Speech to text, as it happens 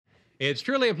It's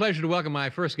truly a pleasure to welcome my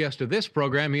first guest to this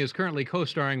program. He is currently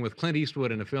co-starring with Clint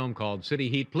Eastwood in a film called City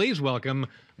Heat. Please welcome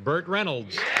Burt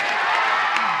Reynolds.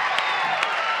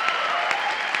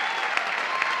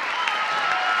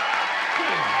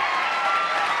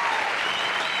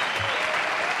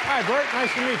 Hi, Burt.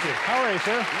 Nice to meet you. How are you,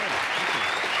 sir? Good.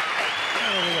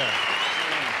 Over there.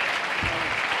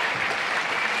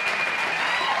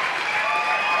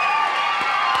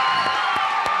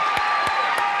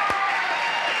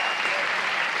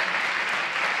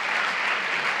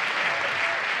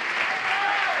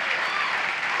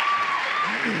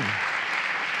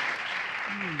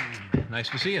 Nice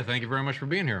to see you. Thank you very much for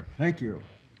being here. Thank you.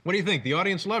 What do you think? The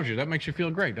audience loves you. That makes you feel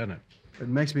great, doesn't it? It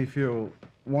makes me feel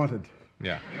wanted.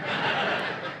 Yeah.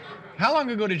 How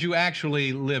long ago did you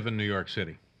actually live in New York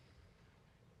City?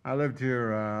 I lived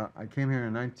here, I came here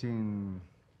in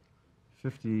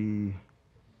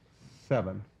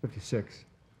 1957, 56.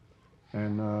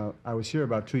 And I was here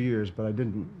about 2 years, but I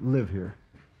didn't live here.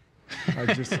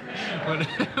 I just, I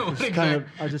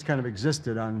just kind of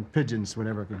existed on pigeons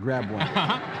whenever I could grab one.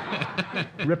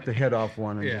 Ripped the head off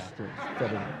one and just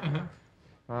fed it.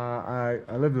 I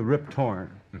lived with Rip Torn,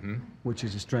 which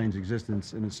is a strange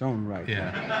existence in its own right.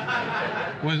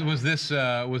 Yeah. Was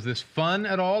this fun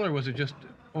at all, or was it just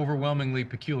overwhelmingly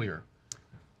peculiar?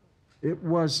 It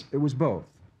was both,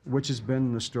 which has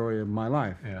been the story of my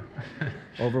life. Yeah.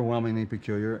 Overwhelmingly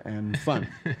peculiar and fun.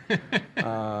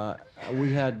 I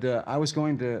was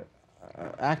going to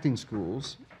acting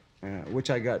schools, which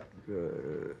I got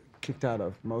kicked out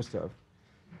of, most of.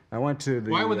 I went to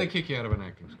the... Why would they kick you out of an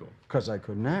acting school? Because I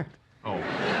couldn't act. Oh.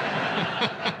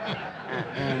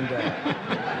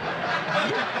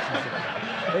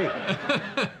 Hey,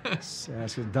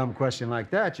 ask a dumb question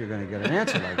like that, you're going to get an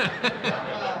answer like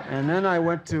that. And then I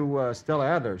went to Stella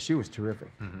Adler. She was terrific.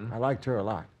 I liked her a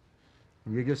lot.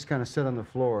 You just kind of sit on the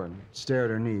floor and stare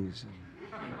at her knees.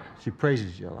 She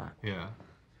praises you a lot. Yeah.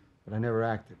 But I never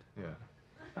acted. Yeah.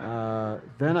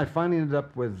 Then I finally ended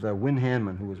up with Win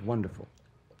Hanman, who was wonderful.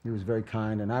 He was very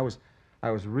kind, and I was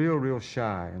real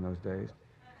shy in those days.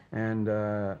 And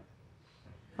I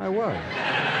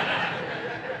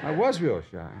was real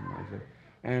shy.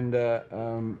 And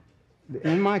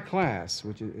in my class,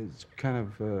 which is kind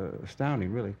of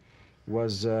astounding, really,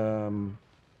 was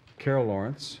Carol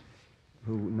Lawrence,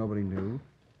 who nobody knew,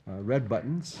 Red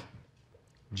Buttons,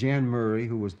 Jan Murray,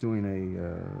 who was doing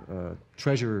a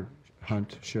treasure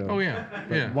hunt show. Oh, yeah.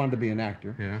 But wanted to be an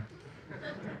actor. Yeah.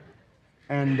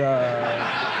 And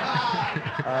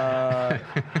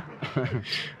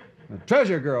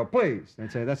treasure girl, please.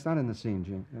 They'd say, that's not in the scene,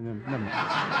 Jim. And then,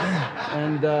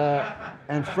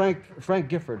 and Frank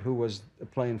Gifford, who was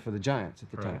playing for the Giants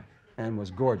at the time, and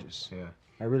was gorgeous. Yeah.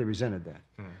 I really resented that.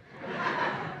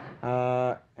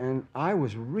 And I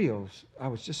was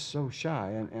just so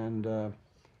shy. And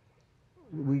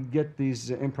we get these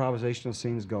improvisational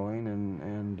scenes going,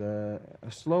 and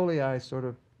slowly I sort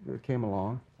of came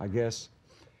along, I guess.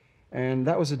 And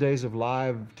that was the days of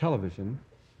live television.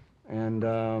 And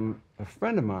a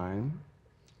friend of mine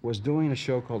was doing a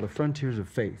show called The Frontiers of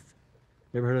Faith.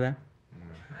 You ever heard of that?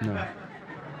 No.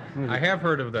 I have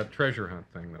heard of that treasure hunt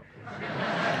thing, though.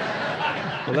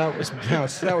 Well, that was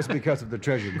because of the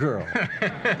treasure girl.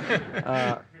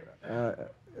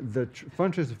 The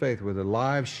Frontiers of Faith was a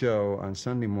live show on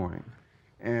Sunday morning.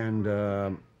 And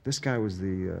this guy was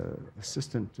the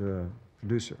assistant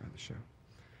producer on the show.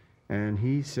 And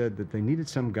he said that they needed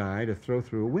some guy to throw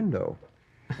through a window.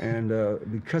 And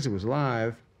because it was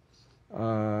live,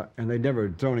 and they'd never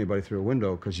throw anybody through a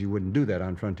window because you wouldn't do that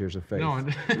on Frontiers of Faith. No.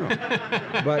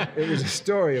 But it was a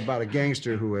story about a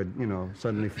gangster who had,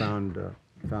 suddenly found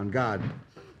God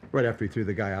right after he threw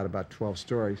the guy out about 12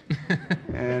 stories.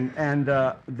 And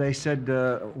they said,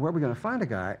 where are we going to find a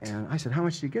guy? And I said, how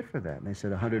much do you get for that? And they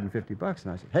said, $150. And I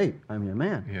said, hey, I'm your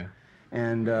man. Yeah.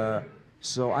 And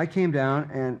so I came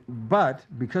down, but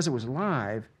because it was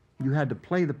live, you had to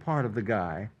play the part of the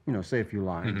guy, say a few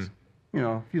lines,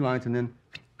 a few lines, and then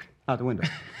out the window.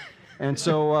 And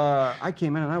so I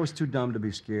came in, and I was too dumb to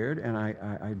be scared, and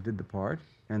I did the part,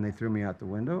 and they threw me out the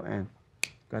window, and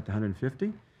got the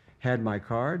 150, had my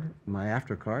card, my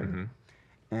after card,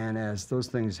 and as those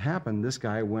things happened, this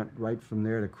guy went right from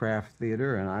there to Kraft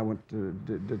Theater, and I went to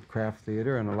did Kraft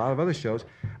Theater and a lot of other shows.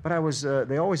 But I was,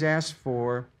 they always asked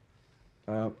for,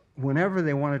 whenever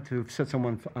they wanted to set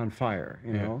someone on fire,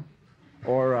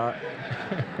 or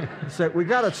say, we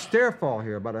got a stairfall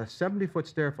here, about a 70-foot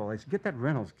stairfall. I said, get that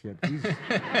Reynolds kid.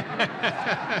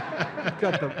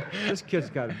 This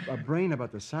kid's got a brain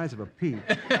about the size of a pea.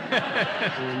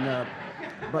 And,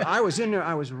 but I was in there,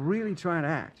 I was really trying to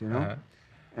act,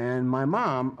 And my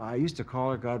mom, I used to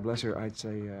call her, God bless her, I'd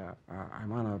say,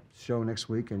 I'm on a show next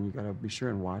week and you got to be sure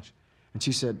and watch. And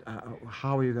she said,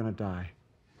 how are you going to die?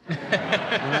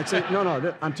 And I'd say,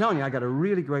 no, I'm telling you, I got a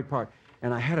really great part.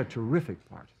 And I had a terrific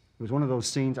part. It was one of those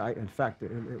scenes, in fact,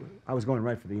 I was going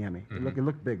right for the Emmy. It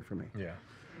looked big for me. Yeah.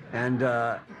 And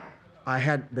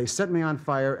they set me on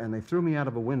fire and they threw me out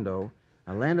of a window.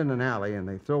 I land in an alley and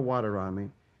they throw water on me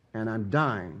and I'm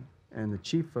dying. And the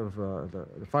chief of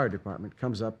the fire department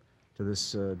comes up to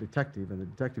this detective and the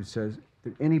detective says,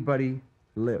 did anybody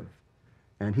live?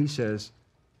 And he says,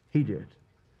 he did.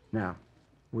 Now,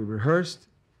 we rehearsed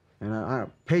and a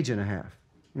page and a half,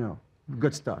 you know,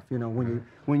 good stuff. You know, when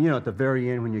at the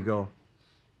very end when you go,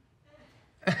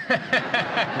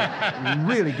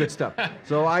 really good stuff.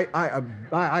 So I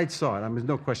saw it. There's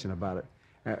no question about it.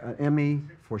 An Emmy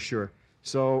for sure.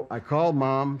 So I called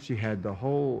Mom. She had the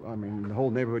whole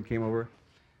neighborhood came over,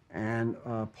 and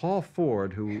Paul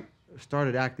Ford, who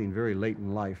started acting very late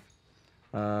in life,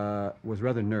 was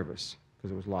rather nervous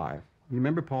because it was live. You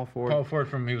remember Paul Ford? Paul Ford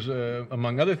he was,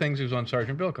 among other things, he was on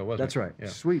Sergeant Bilko, wasn't he? That's right. Yeah.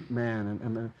 Sweet man,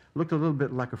 and looked a little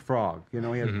bit like a frog. You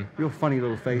know, he had a real funny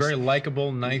little face. Very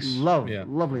likable, nice.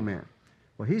 Lovely man.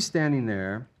 Well, he's standing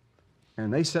there,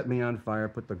 and they set me on fire,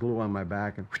 put the glue on my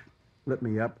back, and lit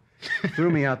me up,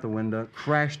 threw me out the window,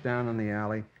 crashed down in the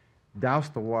alley,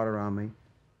 doused the water on me.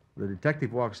 The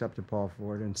detective walks up to Paul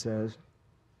Ford and says,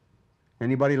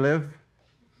 anybody live?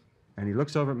 And he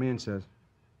looks over at me and says,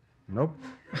 nope.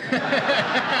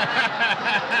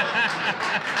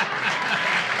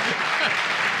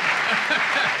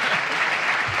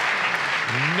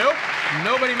 Nope,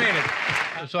 nobody made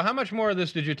it. So how much more of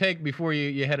this did you take before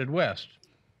you headed west?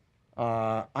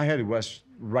 I headed west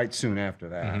right soon after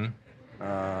that.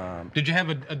 Did you have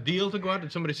a deal to go out?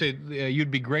 Did somebody say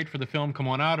you'd be great for the film, come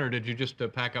on out, or did you just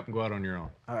pack up and go out on your own?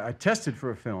 I tested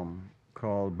for a film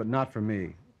called But Not For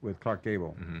Me with Clark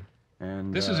Gable.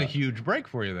 And this is a huge break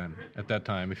for you then, at that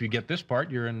time. If you get this part,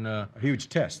 you're in... a huge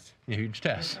test. A huge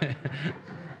test.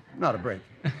 Not a break.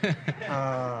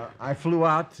 I flew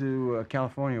out to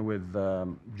California with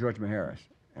George Maharis,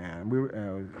 and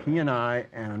he and I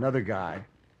and another guy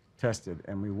tested,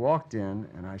 and we walked in,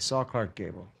 and I saw Clark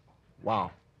Gable. Wow.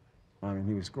 I mean,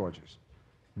 he was gorgeous.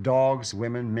 Dogs,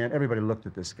 women, men, everybody looked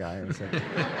at this guy and said,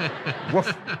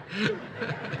 woof.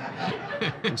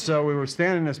 And so we were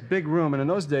standing in this big room, and in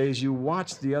those days, you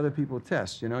watched the other people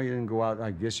test. You know, you didn't go out.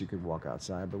 I guess you could walk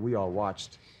outside, but we all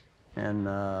watched. And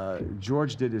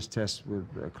George did his test with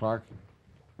Clark,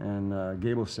 and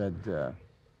Gable said,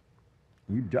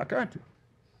 you duck out.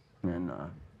 And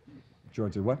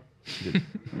George said, what? He said,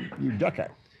 you duck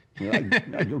out. You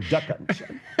know, you'll duck out.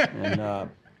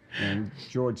 And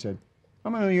George said,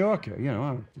 I'm a New Yorker, you know,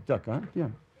 I'm a duck hunt, yeah.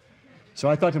 So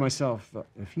I thought to myself,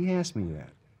 if he asks me that,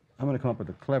 I'm going to come up with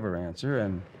a clever answer,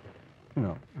 and, you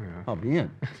know, I'll be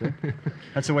in. See?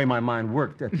 That's the way my mind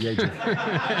worked at the age of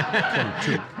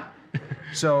 22.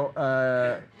 So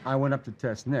I went up to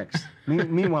test next.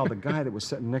 Meanwhile, the guy that was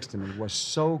sitting next to me was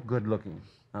so good looking.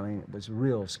 I mean, it was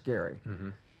real scary.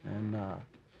 And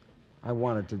I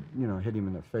wanted to, you know, hit him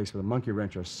in the face with a monkey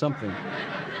wrench or something.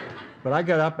 But I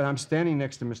got up, and I'm standing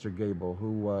next to Mr. Gable,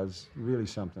 who was really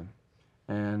something.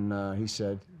 And he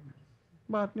said,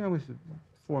 well, you know, it was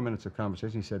 4 minutes of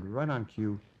conversation. He said, right on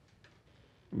cue,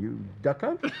 you duck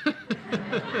hunt?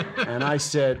 And I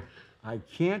said, I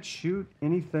can't shoot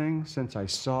anything since I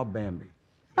saw Bambi.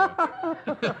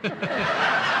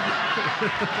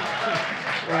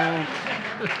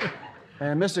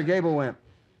 and Mr. Gable went,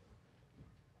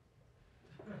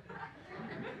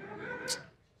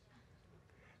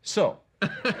 so,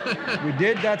 we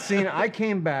did that scene. I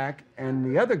came back, and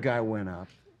the other guy went up,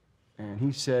 and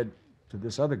he said to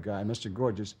this other guy, Mr.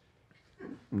 Gorgeous,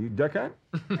 you duck hunt?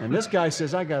 And this guy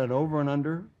says, I got it over and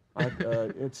under. I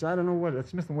don't know what, it's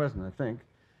Smith & Wesson, I think.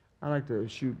 I like to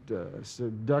shoot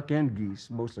duck and geese,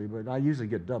 mostly, but I usually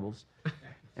get doubles.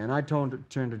 And I turned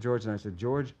to George, and I said,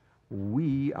 George,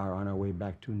 we are on our way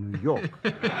back to New York.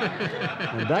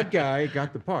 And that guy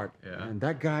got the part. Yeah. And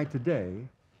that guy today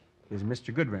is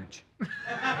Mr. Goodwrench.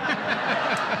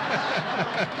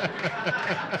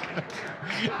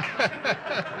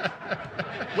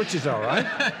 Which is all right,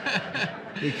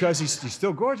 because he's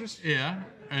still gorgeous. Yeah,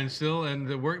 and still, and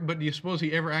the work. But do you suppose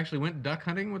he ever actually went duck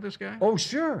hunting with this guy? Oh,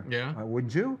 sure. Yeah.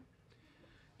 Wouldn't you?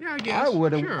 Yeah, I guess. I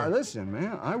would have. Sure. Listen,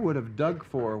 man, I would have dug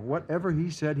for whatever he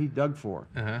said he dug for.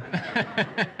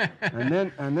 And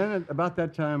then about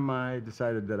that time, I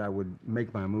decided that I would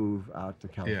make my move out to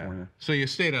California. Yeah. So you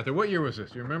stayed out there. What year was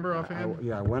this? Do you remember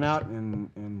offhand? I went out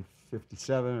in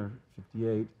 57 or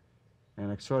 58,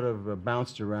 and I sort of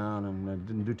bounced around and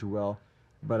didn't do too well.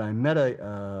 but I met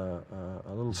a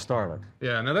little starlet.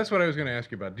 Yeah, now that's what I was going to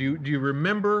ask you about. Do you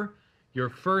remember your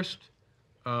first?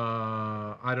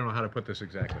 I don't know how to put this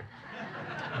exactly,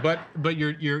 but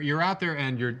you're out there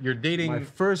and you're dating. My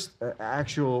first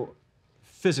actual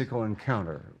physical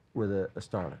encounter with a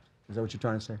starlet. Is that what you're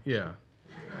trying to say? Yeah.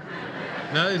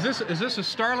 Now, is this a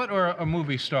starlet or a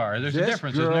movie star? There's a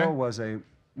difference, isn't there? This girl was a.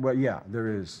 Well, yeah,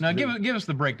 there is. Now, give us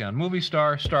the breakdown. Movie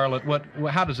star, starlet.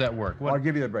 How does that work? I'll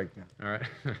give you the breakdown. All right.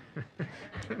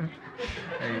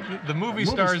 The movie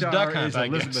star's Duck Hunt, I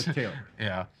guess. Elizabeth Taylor.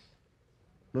 Yeah.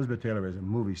 Elizabeth Taylor is a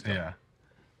movie star. Yeah.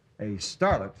 A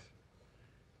starlet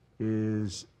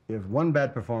is, if one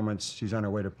bad performance, she's on her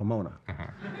way to Pomona.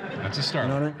 That's a starlet. You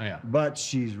know what I mean? Yeah. But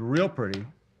she's real pretty,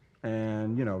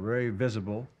 and very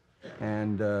visible,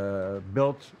 and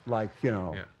built like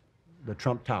the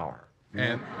Trump Tower.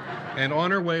 And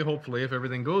on her way, hopefully, if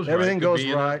everything goes right. Everything goes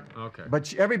right. Okay.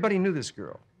 But everybody knew this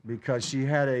girl because she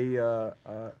had a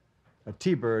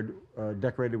T-bird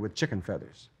decorated with chicken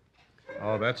feathers.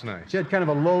 Oh, that's nice. She had kind of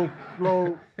a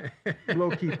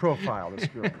low-key profile, this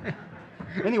girl.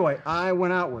 Anyway, I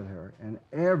went out with her, and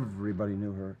everybody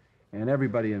knew her, and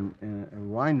everybody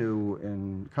who I knew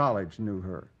in college knew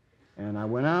her. And I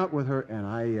went out with her, and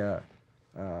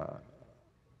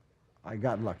I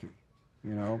got lucky,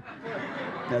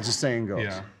 as the saying goes.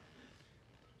 Yeah.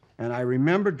 And I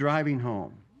remember driving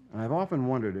home, and I've often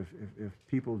wondered if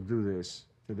people do this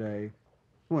today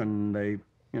when they,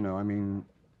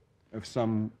 if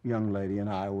some young lady and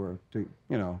I were to,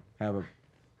 have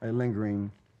a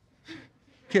lingering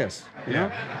kiss, you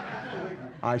know?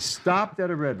 I stopped at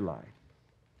a red light.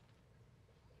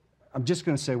 I'm just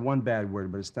going to say one bad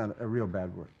word, but it's not a real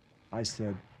bad word. I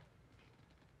said,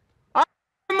 I'm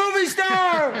a movie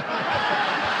star!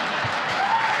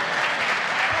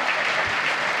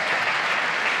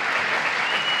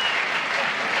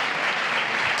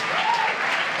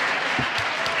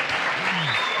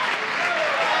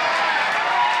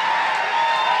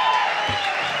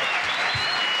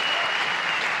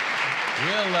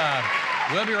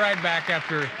 We'll be right back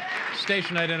after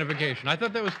station identification. I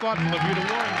thought that was thoughtful of you to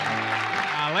warn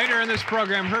me. Later in this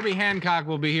program, Herbie Hancock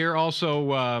will be here.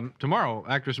 Also, tomorrow,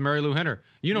 actress Mary Lou Henner.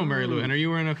 You know Mary Lou Henner. You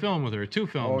were in a film with her. 2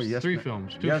 films. Oh, yes, 3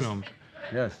 films. 2 films.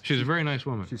 Yes. She's a very nice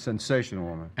woman. She's a sensational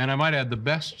woman. And I might add, the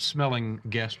best-smelling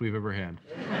guest we've ever had.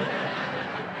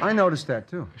 I noticed that,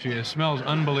 too. She smells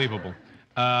unbelievable.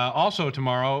 Also,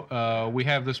 tomorrow, we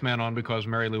have this man on because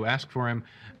Mary Lou asked for him,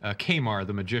 Kamar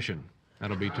the Magician.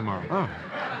 That'll be tomorrow. Oh.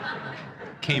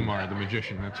 Kamar the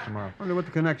Magician, that's tomorrow. I wonder what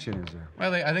the connection is there.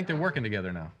 Well, I think they're working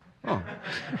together now. Oh.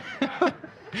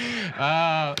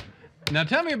 Now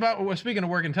tell me about, speaking of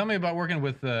working, tell me about working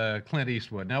with Clint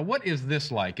Eastwood. Now, what is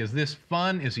this like? Is this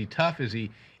fun? Is he tough? Is he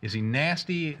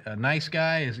nasty? A nice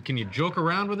guy? Can you joke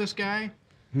around with this guy?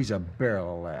 He's a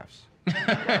barrel of laughs.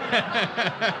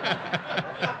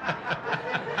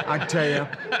 I tell you.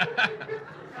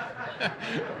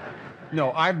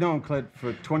 No, I've known Clint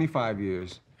for 25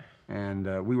 years,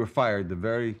 and we were fired the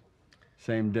very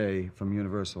same day from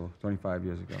Universal 25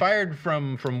 years ago. Fired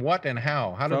from what and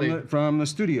how? From the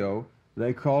studio.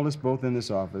 They called us both in this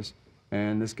office,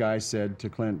 and this guy said to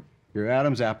Clint, your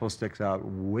Adam's apple sticks out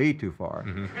way too far,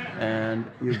 and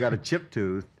you've got a chipped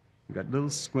tooth, you've got little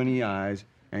squinty eyes,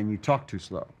 and you talk too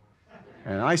slow.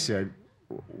 And I said,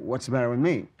 what's the matter with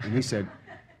me? And he said,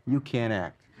 you can't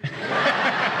act.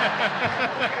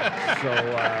 So,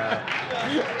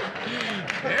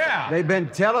 yeah. They've been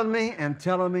telling me, and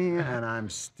I'm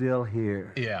still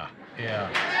here. Yeah, yeah.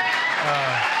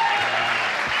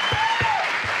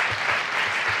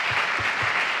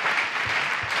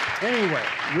 Anyway,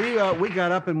 we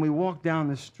got up and we walked down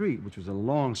the street, which was a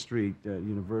long street at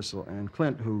Universal, and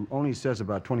Clint, who only says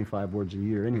about 25 words a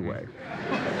year anyway,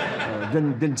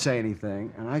 didn't say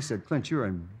anything. And I said, Clint, you're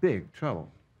in big trouble.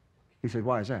 He said,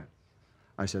 why is that?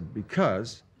 I said,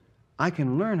 because I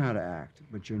can learn how to act,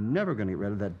 but you're never going to get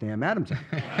rid of that damn Adam's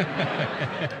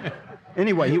apple.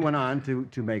 Anyway, he went on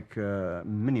to make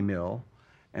Mini Mill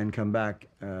and come back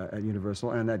at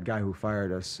Universal, and that guy who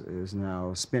fired us is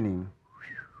now spinning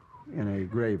in a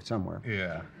grave somewhere.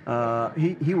 Yeah.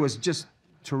 He was just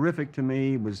terrific to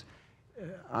me.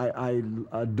 I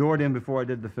adored him before I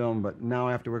did the film, but now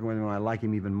after working with him, I like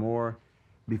him even more.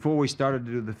 Before we started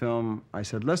to do the film, I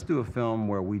said, let's do a film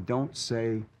where we don't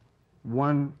say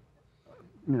one,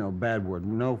 bad word,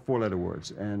 no 4-letter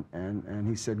words. And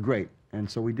he said, great. And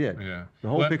so we did. Yeah. The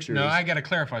whole picture Now, is... I got to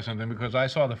clarify something because I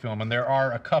saw the film, and there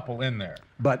are a couple in there.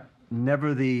 But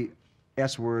never the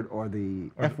S word or the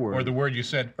F word. Or the word you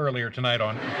said earlier tonight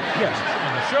on the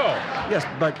Yes. show. Yes,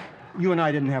 but you and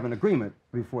I didn't have an agreement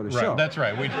before the show. Right, that's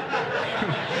right.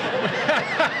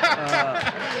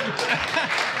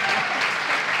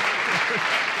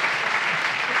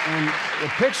 And the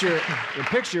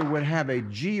picture would have a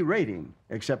G rating,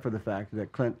 except for the fact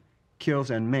that Clint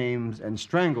kills and maims and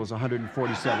strangles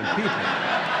 147 people.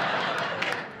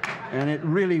 And it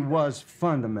really was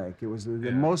fun to make. It was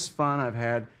the most fun I've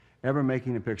had ever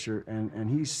making a picture, and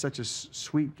he's such a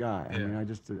sweet guy. I mean, I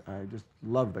just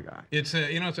love the guy. It's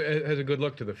it has a good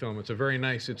look to the film. It's a very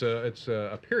nice. It's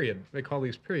a period. They call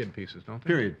these period pieces, don't they?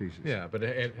 Period pieces. Yeah, but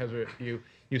it has you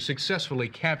successfully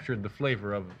captured the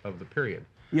flavor of the period.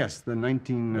 Yes, the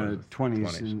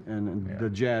 1920s and the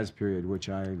jazz period, which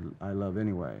I love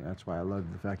anyway. That's why I love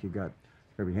the fact you got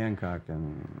Herbie Hancock,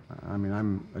 and I mean,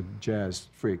 I'm a jazz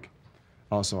freak.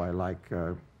 Also, I like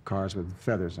cars with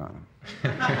feathers on them.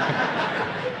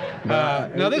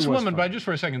 Now this woman, just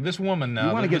for a second, this woman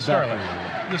now, the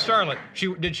starlet,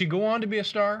 did she go on to be a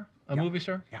star, a movie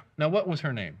star? Yeah. Now what was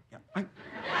her name? Yeah. I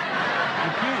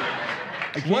can't.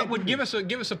 What would give us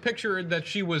a picture that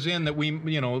she was in that we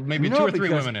maybe two or three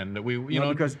women in that we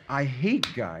because I hate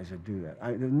guys that do that.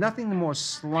 There's nothing more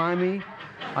slimy.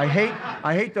 I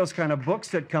hate those kind of books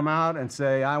that come out and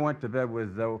say I went to bed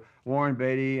with Warren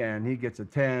Beatty and he gets a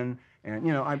 10.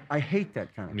 And I hate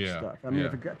that kind of stuff. I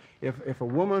mean, if a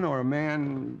woman or a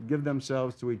man give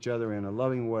themselves to each other in a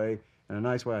loving way, in a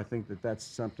nice way, I think that's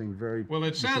something very. Well,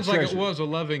 it sounds like it was a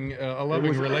loving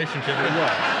relationship. It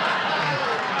was.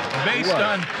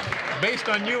 Based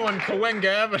on you on Cahuenga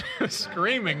Avenue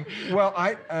screaming. Well,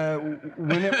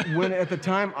 when at the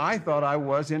time I thought I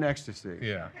was in ecstasy.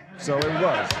 Yeah. So it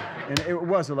was, and it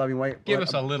was a loving way. Give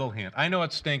us a little hint. I know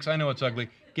it stinks. I know it's ugly.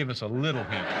 Give us a little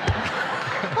hint.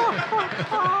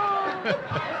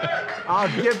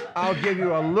 I'll give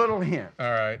you a little hint.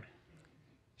 All right.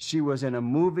 She was in a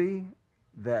movie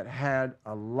that had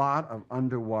a lot of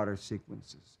underwater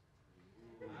sequences.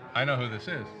 I know who this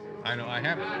is. I know. I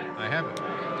have it. I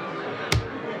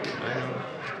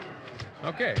know.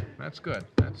 Okay, that's good.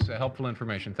 That's helpful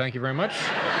information. Thank you very much.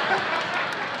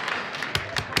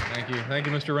 Thank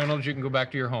you, Mr. Reynolds. You can go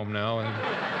back to your home now,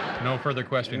 and no further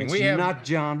questioning. It's not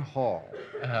John Hall.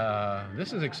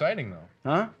 This is exciting, though.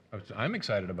 Huh? I'm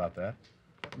excited about that.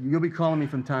 You'll be calling me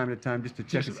from time to time just to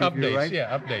check if you're right?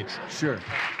 Yeah, updates. Sure.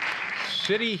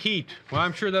 City Heat. Well,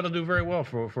 I'm sure that'll do very well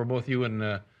for both you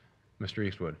and Mr.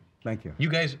 Eastwood. Thank you. You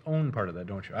guys own part of that,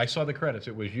 don't you? I saw the credits.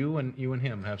 It was you and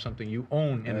him have something you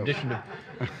own in addition to.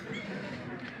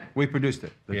 We produced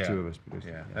it. The two of us produced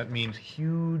it. Yeah, that means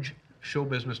huge show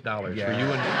business dollars for you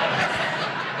and.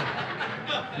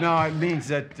 No, it means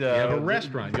that. You have a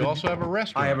restaurant. You also have a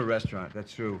restaurant. I have a restaurant.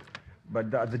 That's true, but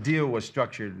the deal was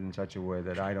structured in such a way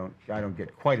that I don't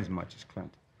get quite as much as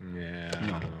Clint. Yeah.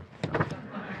 No.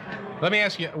 Let me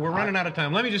ask you, we're running out of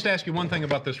time. Let me just ask you one thing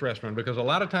about this restaurant, because a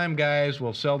lot of time guys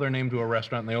will sell their name to a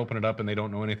restaurant and they open it up and they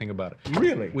don't know anything about it.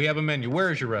 Really? We have a menu.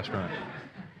 Where is your restaurant?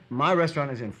 My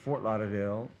restaurant is in Fort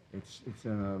Lauderdale. It's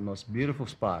in a most beautiful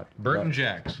spot. Burt and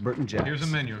Jack's. Burt and Jack's. Here's a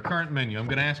menu, a current menu. I'm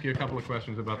going to ask you a couple of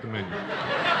questions about the menu.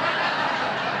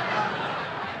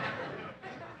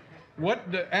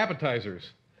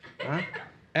 Appetizers? Huh?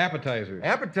 Appetizers.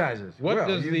 Appetizers. What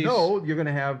does you know you're going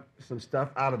to have some stuff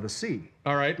out of the sea.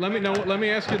 All right. Let me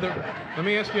ask you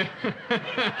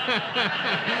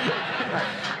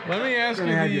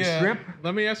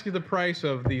the price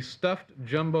of the stuffed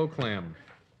jumbo clam.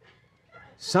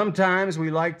 Sometimes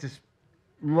we like to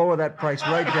lower that price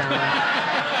right down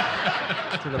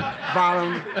to the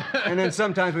bottom, and then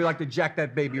sometimes we like to jack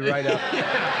that baby right up.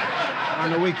 On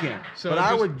the weekend. So but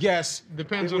I would guess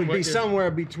it would be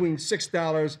somewhere between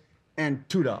 $6 and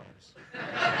 $2.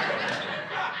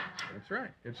 That's right.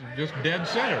 It's just dead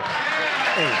center.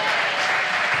 Hey.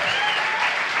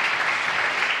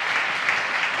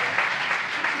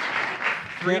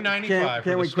 $3.95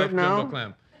 Can we quit now? Jumbo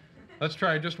clam. Let's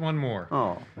try just one more.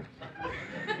 Oh.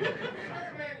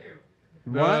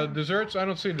 What? Desserts? I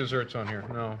don't see desserts on here.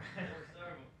 No.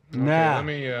 Nah. Okay, let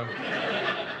me.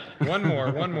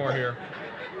 One more here.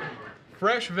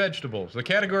 Fresh vegetables. The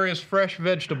category is fresh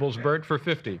vegetables, Burt, for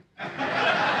 50.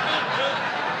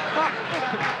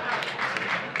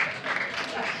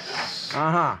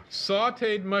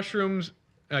 Sauteed mushrooms.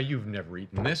 You've never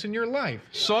eaten this in your life.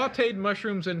 Sauteed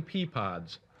mushrooms and pea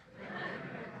pods.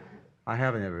 I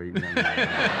haven't ever eaten them.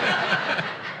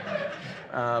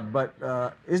 But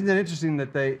isn't it interesting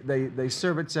that they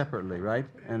serve it separately, right?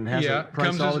 And has a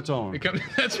price all its own.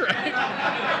 That's right.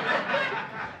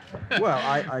 Well,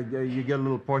 you get a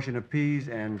little portion of peas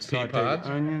and sauteed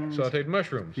onions. Sauteed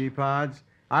mushrooms. Pea pods.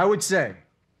 I would say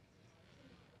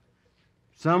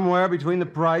somewhere between the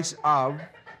price of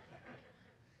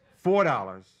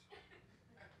 $4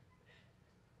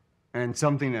 and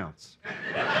something else.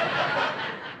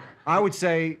 I would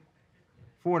say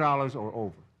 $4 or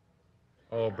over.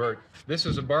 Oh, Burt, this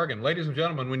is a bargain. Ladies and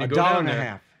gentlemen, when you go down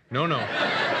there... $1.50. No, no.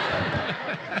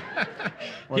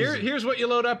 Here's what you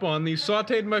load up on, these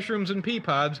sautéed mushrooms and pea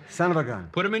pods. Son of a gun.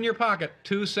 Put them in your pocket,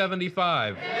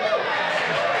 $2.75.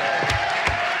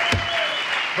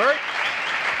 Burt,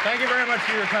 thank you very much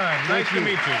for your time. Nice to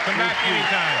meet you. Come back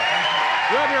anytime.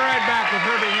 We'll be right back with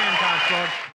Herbie Hancock,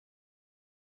 folks.